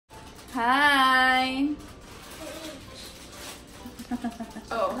Hi.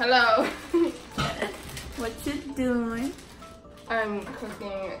 Oh, hello. What you doing? I'm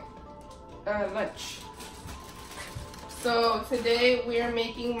cooking lunch. So today we are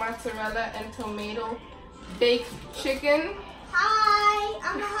making mozzarella and tomato baked chicken. Hi,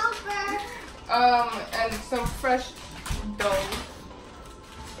 I'm a helper. And some fresh dough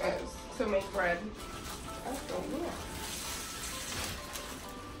to make bread.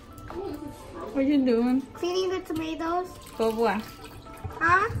 What you doing? Cleaning the tomatoes. For what?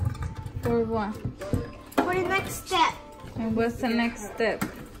 Huh? For what? For the next step. And what's the next step?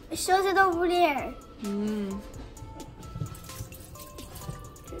 It shows it over there.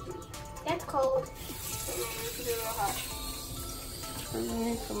 That's cold. It's a little hot. And then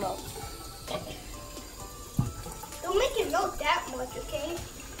it come out. Don't make it melt that much, okay?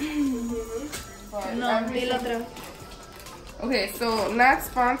 No, dilo otra vez. Okay, so not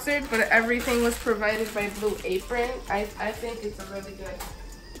sponsored, but everything was provided by Blue Apron. I think it's a really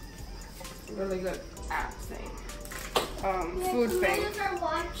good app thing. Food thing.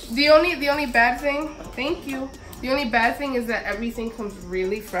 The only bad thing, thank you. The only bad thing is that everything comes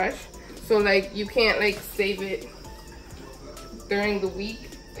really fresh. So like you can't like save it during the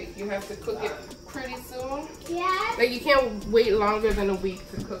week. Like you have to cook it pretty soon. Yeah. Like you can't wait longer than a week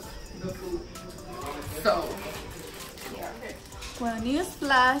to cook the food. So yeah. Well,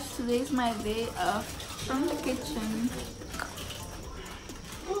 newsflash, today's my day off from the kitchen.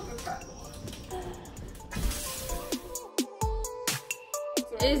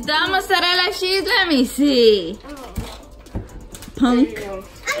 Is that mozzarella cheese? Let me see. Punk.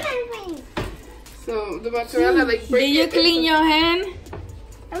 So the mozzarella, like, break Did you it clean into- your hand?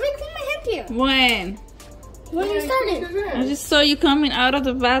 I'm gonna clean my hand here. When? When you started? I just saw you coming out of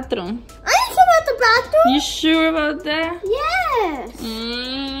the bathroom. I didn't come out the bathroom. You sure about that? Yes.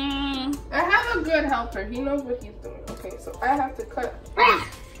 I have a good helper. He knows what he's doing. Okay, so I have to cut.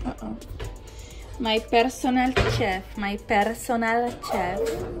 Uh-oh. My personal chef. My personal chef.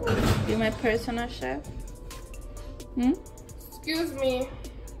 You my personal chef? Hmm? Excuse me.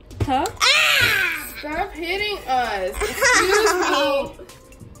 Talk? Stop hitting us. Excuse me.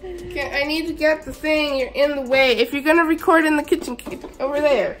 I need to get the thing. You're in the way. If you're gonna record in the kitchen, over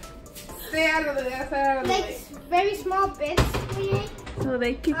there. Stay out of the way. Like very small bits, maybe. So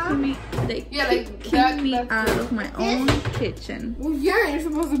they keeping me. They Yeah, keep like keeping me that's out it. of my own kitchen. Well, yeah, you're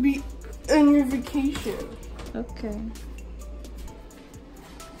supposed to be on your vacation. Okay.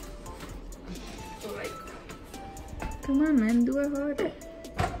 So like, Come on, man. Do it harder.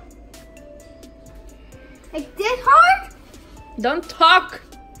 Like this hard? Don't talk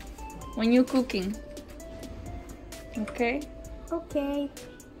when you're cooking. Okay? Okay.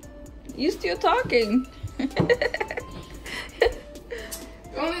 You still talking. don't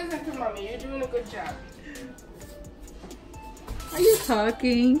listen to mommy. You're doing a good job. Are you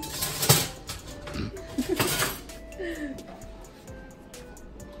talking?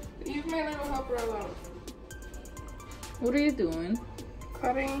 Leave my little helper alone. What are you doing?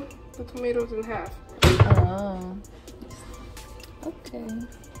 Cutting the tomatoes in half. Oh. Okay.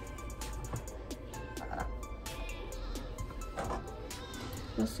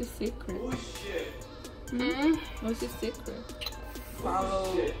 What's your secret? What's your secret?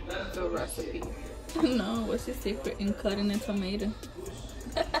 Follow the recipe. No, what's your secret in cutting a tomato?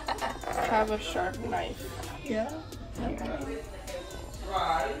 Have a sharp knife. Yeah. Okay.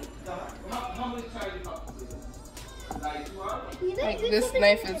 Like this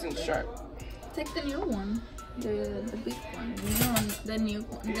knife isn't sharp. Take the new one. The big one. The new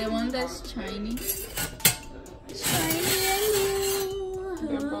one. The one that's shiny. Shiny yellow.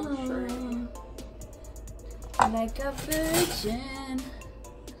 They're both sharp. Like a virgin.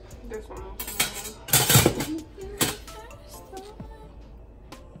 This one.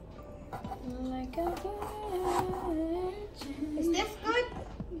 Like a virgin. Is this good?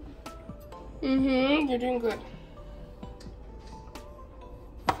 You're doing good.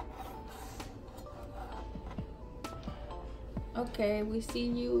 Okay, we see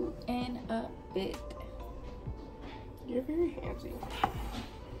you in a bit. You're very handsy.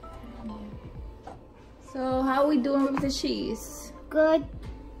 Yeah. So how we doing with the cheese? Good.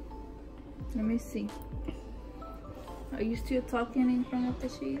 Let me see. Are you still talking in front of the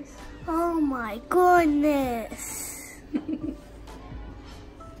cheese? Oh my goodness.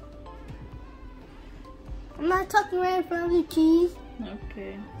 I'm not talking right in front of the cheese.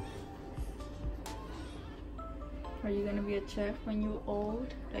 Okay. Are you gonna be a chef when you're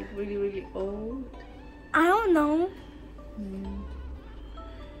old? Like really, really old? I don't know.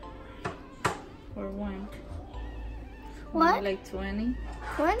 Or when? What? Like 20?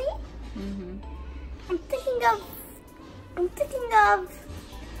 20? I'm thinking of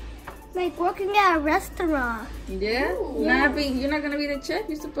like working at a restaurant. Yeah? Ooh. You're not gonna be the chef,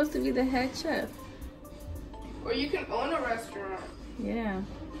 you're supposed to be the head chef. Or you can own a restaurant. Yeah.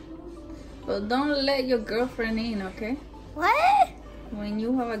 But don't let your girlfriend in, okay? What? When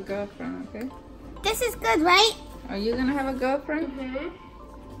you have a girlfriend, okay? This is good, right? Are you gonna have a girlfriend?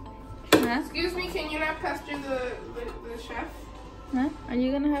 Huh? Excuse me, can you not pester the chef? Huh? Are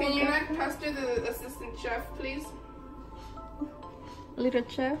you gonna have Can a you girlfriend? not pester the assistant chef, please? Little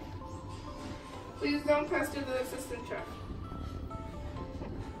chef? Please don't pester the assistant chef.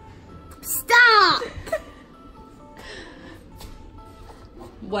 Stop!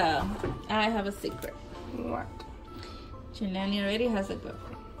 Well, I have a secret. What? Jelani already has a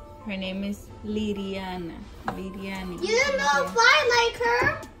girlfriend. Her name is Liriana. Liriani. You don't know if I like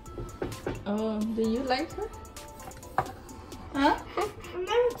her. Oh, do you like her? Huh? I'm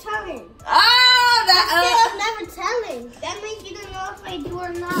never telling. Ah, I'm never telling. That means you don't know if I do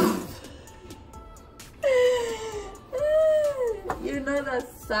or not. You know that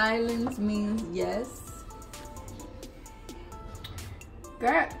silence means yes.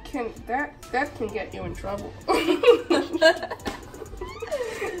 That can get you in trouble.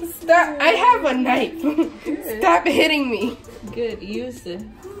 Stop! I have a knife. Stop hitting me. Good, use it.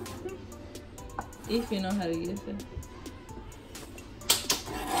 If you know how to use it.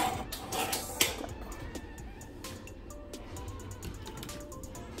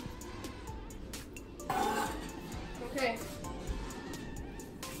 Okay.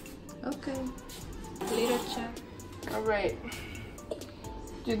 Okay. Little chef. All right.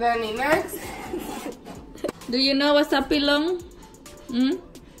 Do that next. Do you know what's a pilong?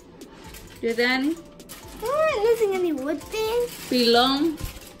 Jordani? I'm not using any wood thing. Pilong?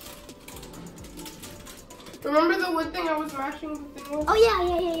 Remember the wood thing I was mashing the thing with? Oh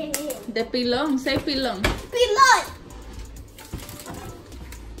yeah. The pilong. Say pilong. Pilot.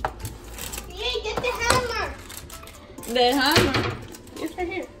 Yeah, get the hammer. The hammer. It's right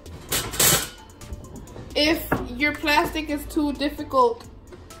here. If your plastic is too difficult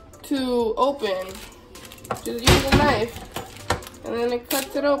to open, just use a knife and then it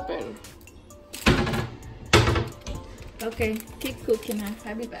cuts it open. Okay, keep cooking.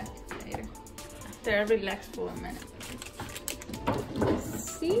 I'll be back later. After I relax for a minute.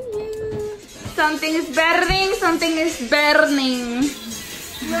 See you. Something is burning. Something is burning.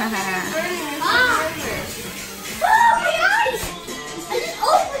 Oh my eyes! I just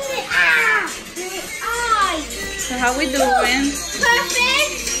opened it. Ah! My eyes. So how we doing?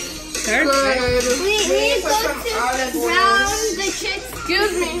 Perfect. Perfect. We need to put go some to olive oil. brown the chicken.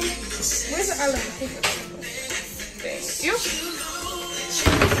 Excuse me. Where's the olive oil? Thank you.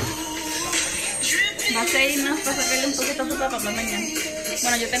 Vas a irnos para sacarle un poquito a su papá para mañana.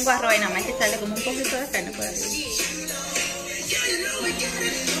 Bueno, yo tengo arroz y nada más hay que echarle como un poquito de carne por arriba.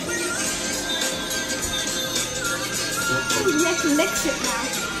 Let's mix it now.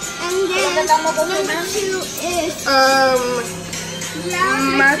 And then number 2 is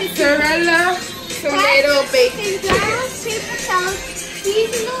Mozzarella, tomato, bacon. and brown paper towel.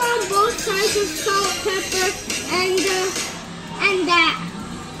 Season around both sides with salt, pepper, and that.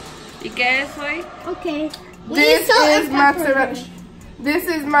 ¿Y qué es hoy? Okay. This Salt is and pepper. mozzarella. This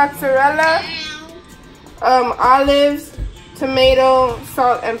is mozzarella, olives, tomato,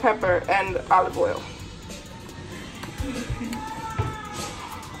 salt and pepper, and olive oil.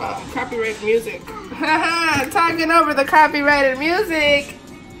 Copyright music. Talking over the copyrighted music.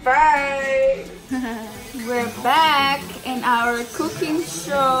 Bye. We're back in our cooking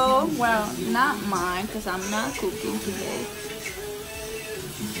show. Well, not mine because I'm not cooking today.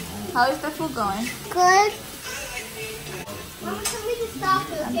 How is the food going? Good. Mama, tell me to stop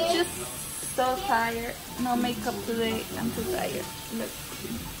it, I'm okay? just so tired. No makeup today. I'm too tired. Look.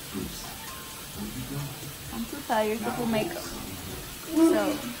 I'm too tired to do makeup.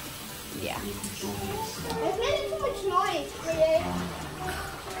 So, yeah. It's making too much noise today.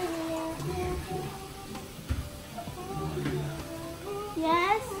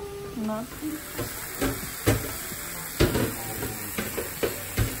 Yes? No.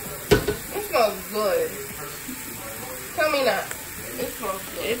 It smells good. Tell me not. It smells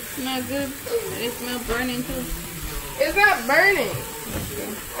good. It smells good. It smells burning too. It's not burning.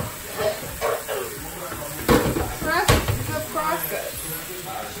 Trust the process.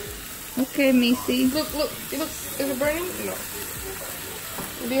 Okay, Missy. Look, look. Is it burning? No.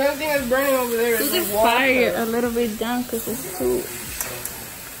 The only thing that's burning over there Put is the the water. fire a little bit down because it's too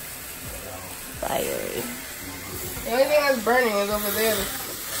fiery. The only thing that's burning is over there.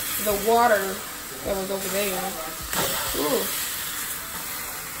 The water that was over there. Ooh.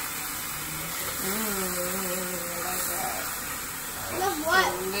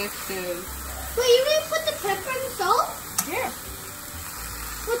 delicious. Wait, you really put the pepper and salt? Yeah.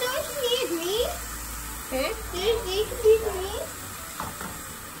 Well, don't you need me? Hmm? You need me?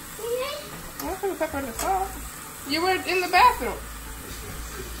 I put the pepper and the salt. You were in the bathroom.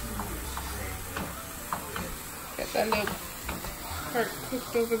 Get that little part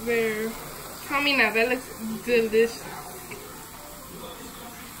cooked over there. Tell me now, that looks delicious.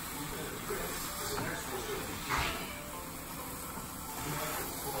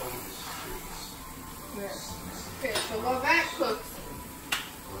 Okay, so while that cooks,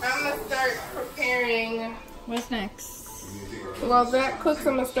 I'm gonna start preparing. What's next? While that cooks,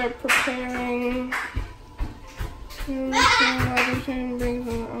 I'm gonna start preparing. Use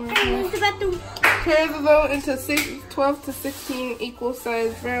the bathroom. Tear the dough into 12 to 16 equal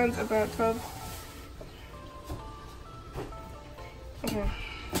sized rounds, about 12. Okay.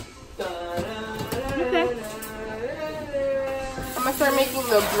 I'm gonna start making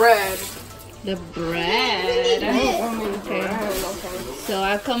the bread. The bread. Okay. So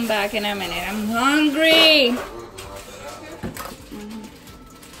I'll come back in a minute. I'm hungry.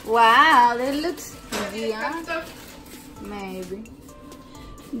 Wow, that looks yummy. Maybe.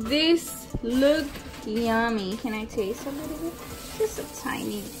 This look yummy. Can I taste a little bit? Just a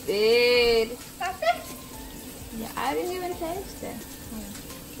tiny bit. Perfect. Yeah, I didn't even taste it.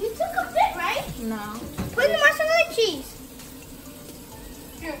 You took a bit, right? No. Put the mozzarella cheese.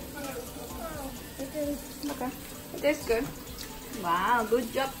 Okay. It tastes good. Wow,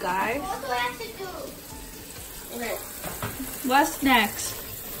 good job, guys. What do I have to do? Okay. What's next?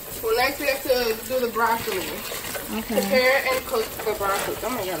 Well, next we have to do the broccoli. Okay. Prepare and cook the broccoli. Oh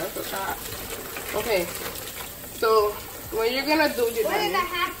my god, that's so hot. Okay. So, what you're gonna do, you're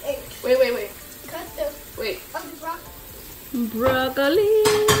 1.5 inch. Wait. Cut the Wait. of the broccoli. Broccoli.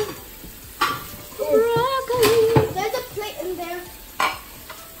 Broccoli. There's a plate in there.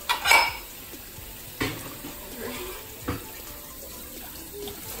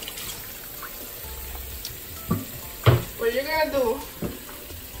 What you're gonna do?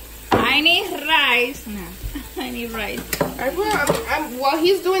 I need rice. No, I need rice. While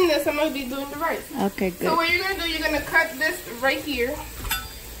he's doing this, I'm gonna be doing the rice. Okay, good. So what you're gonna do? You're gonna cut this right here,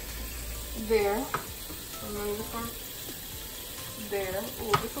 there, and then this one, there.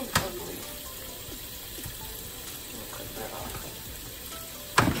 Oh, this one's ugly. Cut that off.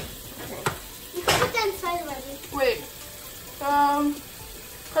 Okay. You can put that inside already. Wait.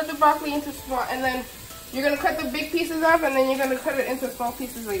 Cut the broccoli into small, and then you're gonna cut the big pieces off, and then you're gonna cut it into small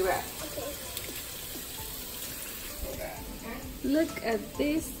pieces like that. Okay. Like that. Okay. Look at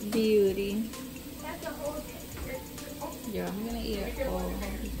this beauty. That's a whole picture. Yeah, I'm gonna eat it all.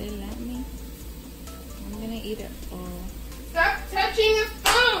 If they let me, I'm gonna eat it all. Stop touching the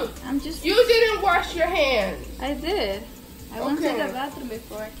food. I'm just. You didn't wash your hands. I did. I went to Okay. the bathroom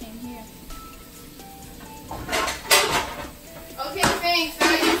before I came here. Okay, thanks.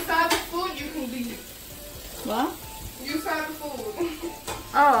 Now you saw the food, you can leave. What? You saw the food.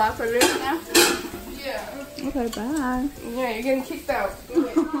 Oh, I put it now. Yeah. Okay, bye. Yeah, you're getting kicked out.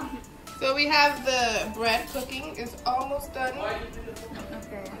 So we have the bread cooking. It's almost done.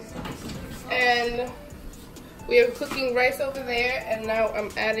 Okay. And we are cooking rice over there. And now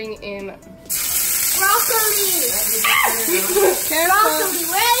I'm adding in Broccoli. Broccoli.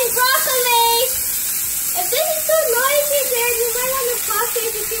 Where is broccoli? If this is too noisy, then you might want to pause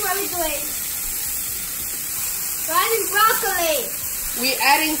it to see what we're doing. We're adding broccoli. we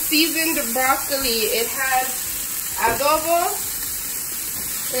adding seasoned broccoli. It has adobo,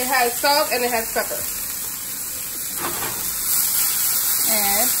 it has salt, and it has pepper.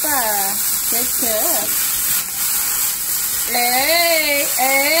 Epa, shake it. Hey,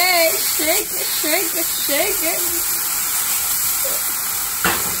 hey, shake it, shake it, shake it.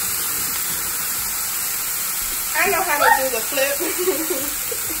 I know how to do the flip.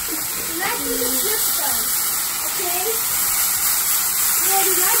 Let's do the flip though. Okay? No,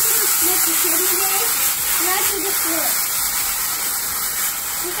 do not do the flip, you kidding me? Do not do the flip.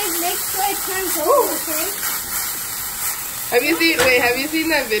 You can make sure it turns over, okay? Have you seen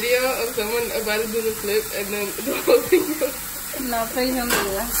that video of someone about to do the flip and then the whole thing goes? No, please don't do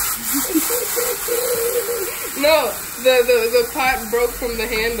that. No, the pot broke from the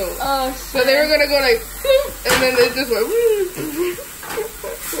handle. Oh, So they were gonna go like, and then they just went.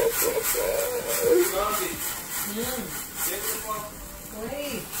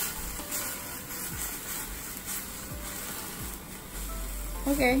 Wait.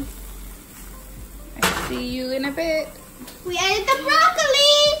 Okay. I'll see you in a bit. We added the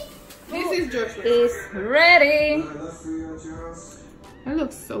broccoli! This is Joshua. It's ready. That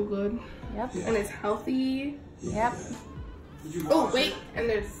looks so good. Yep. And it's healthy. Yep. Oh wait, and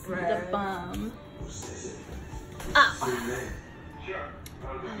there's The bread. bomb. Ah.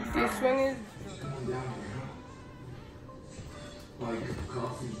 This one is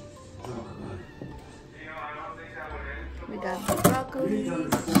We got the broccoli,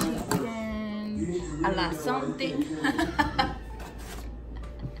 chicken, a la something,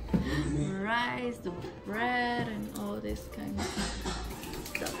 rice, the bread, and all this kind of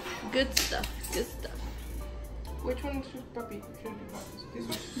stuff. Good stuff, good stuff. which one should puppy? Should be puppies. This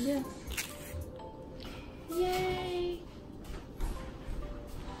one. Yeah. Yay!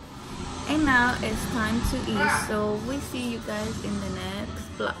 And now it's time to eat, so we see you guys in the next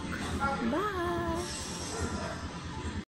vlog. Bye!